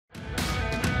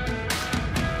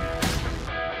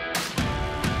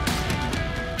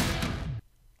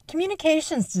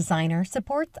Communications Designer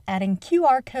supports adding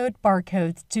QR code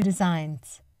barcodes to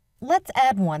designs. Let's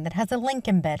add one that has a link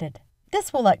embedded.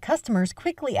 This will let customers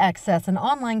quickly access an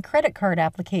online credit card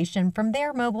application from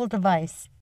their mobile device.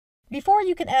 Before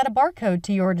you can add a barcode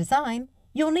to your design,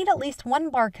 you'll need at least one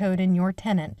barcode in your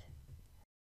tenant.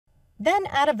 Then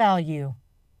add a value.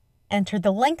 Enter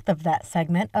the length of that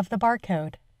segment of the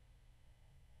barcode.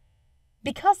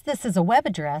 Because this is a web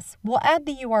address, we'll add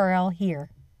the URL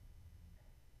here.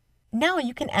 Now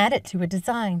you can add it to a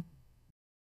design.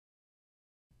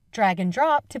 Drag and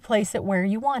drop to place it where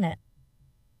you want it.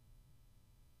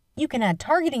 You can add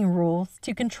targeting rules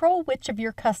to control which of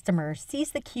your customers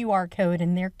sees the QR code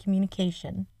in their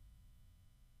communication.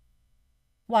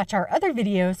 Watch our other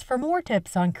videos for more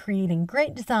tips on creating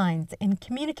great designs in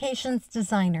Communications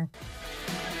Designer.